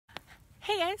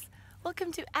Hey guys,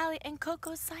 welcome to Allie and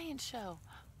Coco's Science Show.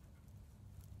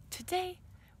 Today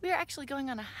we are actually going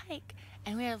on a hike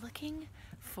and we are looking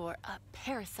for a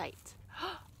parasite.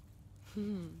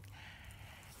 And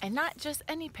not just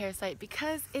any parasite,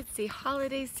 because it's the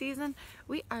holiday season,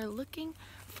 we are looking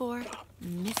for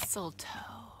mistletoe.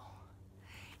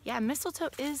 Yeah,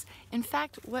 mistletoe is in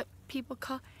fact what people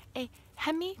call a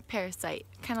hemiparasite,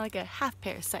 kind of like a half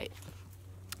parasite.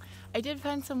 I did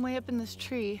find some way up in this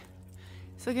tree,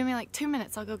 so give me like 2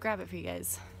 minutes, I'll go grab it for you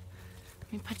guys.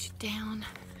 Let me put you down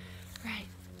right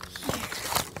here.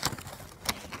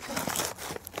 There you go.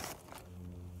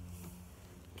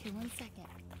 Okay, 1 second.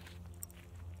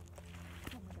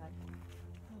 Oh my god.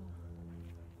 Oh.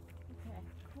 Okay,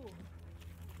 cool.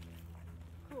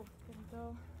 Cool,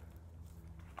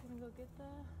 gonna go get the...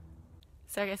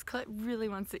 Sorry guys, Colette really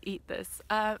wants to eat this.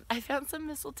 I found some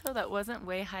mistletoe that wasn't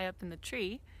way high up in the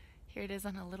tree. Here it is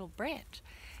on a little branch.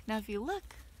 Now if you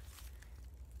look,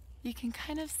 you can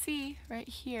kind of see right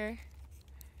here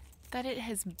that it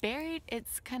has buried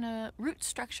its kind of root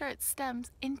structure, its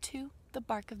stems, into the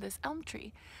bark of this elm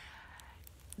tree.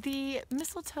 The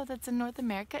mistletoe that's in North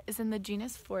America is in the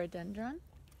genus Phoradendron,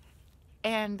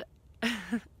 and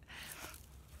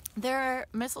there are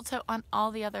mistletoe on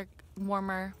all the other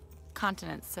warmer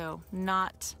continents, so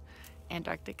not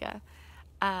Antarctica.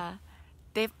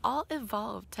 They've all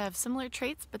evolved to have similar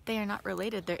traits, but they are not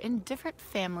related. They're in different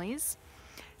families.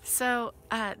 So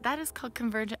that is called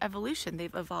convergent evolution.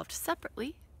 They've evolved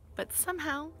separately, but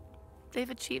somehow they've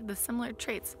achieved the similar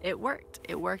traits. It worked.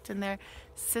 It worked in their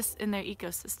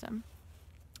ecosystem.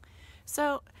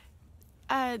 So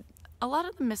a lot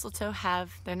of the mistletoe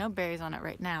there are no berries on it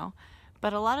right now,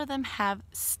 but a lot of them have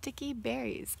sticky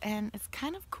berries, and it's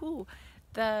kind of cool.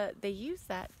 They use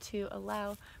that to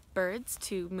allow birds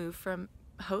to move from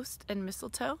host and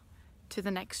mistletoe to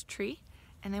the next tree,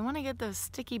 and they want to get those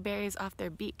sticky berries off their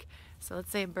beak. So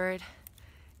let's say a bird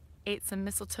ate some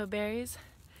mistletoe berries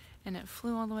and it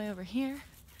flew all the way over here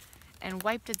and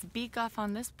wiped its beak off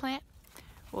on this plant.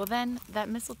 Well, then that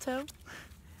mistletoe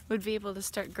would be able to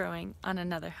start growing on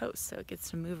another host, so it gets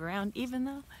to move around, even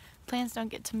though plants don't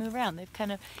get to move around. They've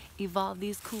kind of evolved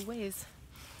these cool ways.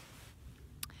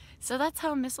 So that's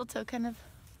how mistletoe kind of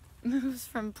moves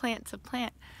from plant to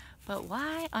plant. But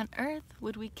why on earth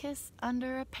would we kiss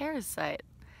under a parasite?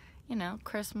 You know,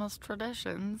 Christmas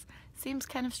traditions. Seems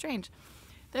kind of strange.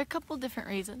 There are a couple different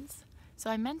reasons.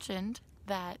 So I mentioned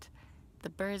that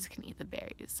the birds can eat the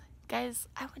berries. Guys,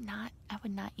 I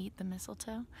would not eat the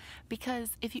mistletoe,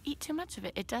 because if you eat too much of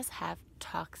it, it does have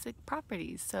toxic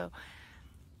properties. So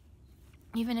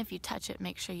even if you touch it,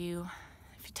 if you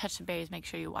touch the berries, make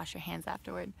sure you wash your hands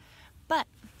afterward. But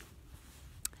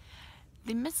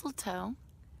the mistletoe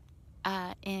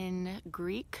in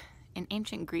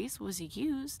ancient Greece was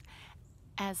used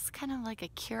as kind of like a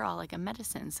cure-all, like a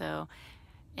medicine. So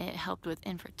it helped with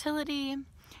infertility,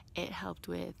 it helped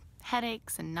with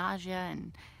headaches and nausea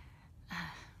and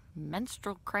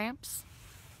menstrual cramps.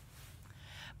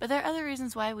 But there are other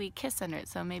reasons why we kiss under it,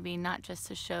 so maybe not just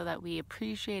to show that we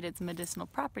appreciate its medicinal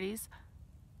properties.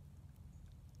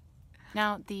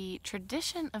 Now, the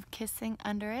tradition of kissing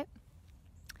under it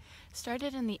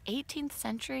started in the 18th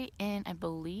century in, I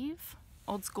believe,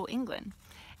 old school England.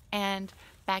 And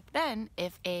back then,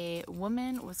 if a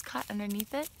woman was caught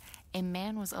underneath it, a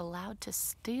man was allowed to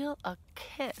steal a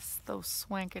kiss, those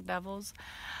swanker devils,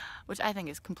 which I think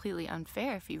is completely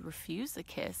unfair. If you refuse a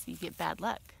kiss, you get bad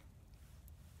luck.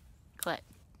 Colette.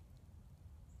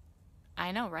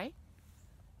 I know, right?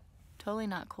 Totally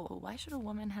not cool. Why should a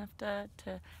woman have to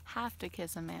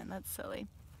kiss a man? That's silly.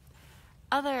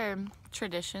 Other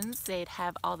traditions, they'd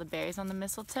have all the berries on the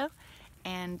mistletoe,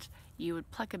 and you would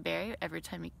pluck a berry every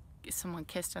time someone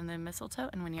kissed on the mistletoe,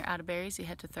 and when you're out of berries, you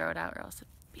had to throw it out or else it'd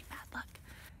be bad luck.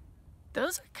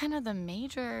 Those are kind of the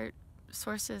major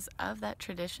sources of that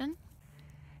tradition.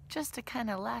 Just to kind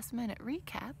of last minute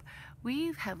recap,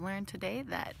 we have learned today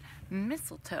that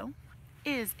mistletoe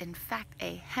is in fact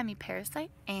a hemiparasite,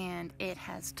 and it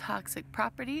has toxic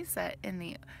properties that in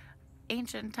the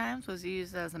ancient times was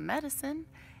used as a medicine,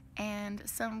 and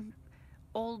some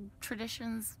old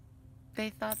traditions, they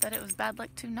thought that it was bad luck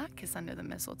to not kiss under the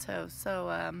mistletoe.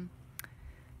 So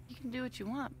you can do what you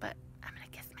want, but I'm gonna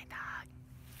kiss my dog.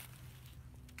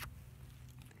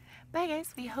 Bye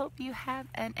guys, we hope you have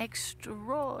an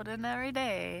extraordinary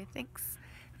day. Thanks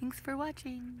for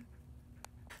watching.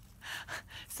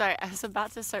 Sorry, I was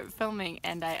about to start filming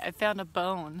and I found a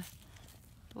bone.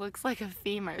 It looks like a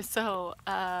femur, so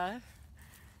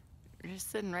you're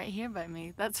just sitting right here by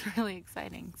me. That's really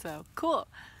exciting, so cool.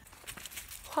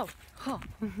 Whoa, whoa.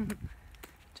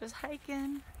 Just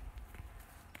hiking.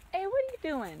 Hey, what are you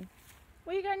doing?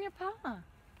 What you got in your paw?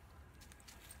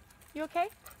 You okay?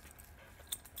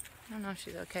 I don't know if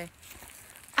she's okay.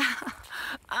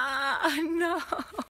 Ah, no.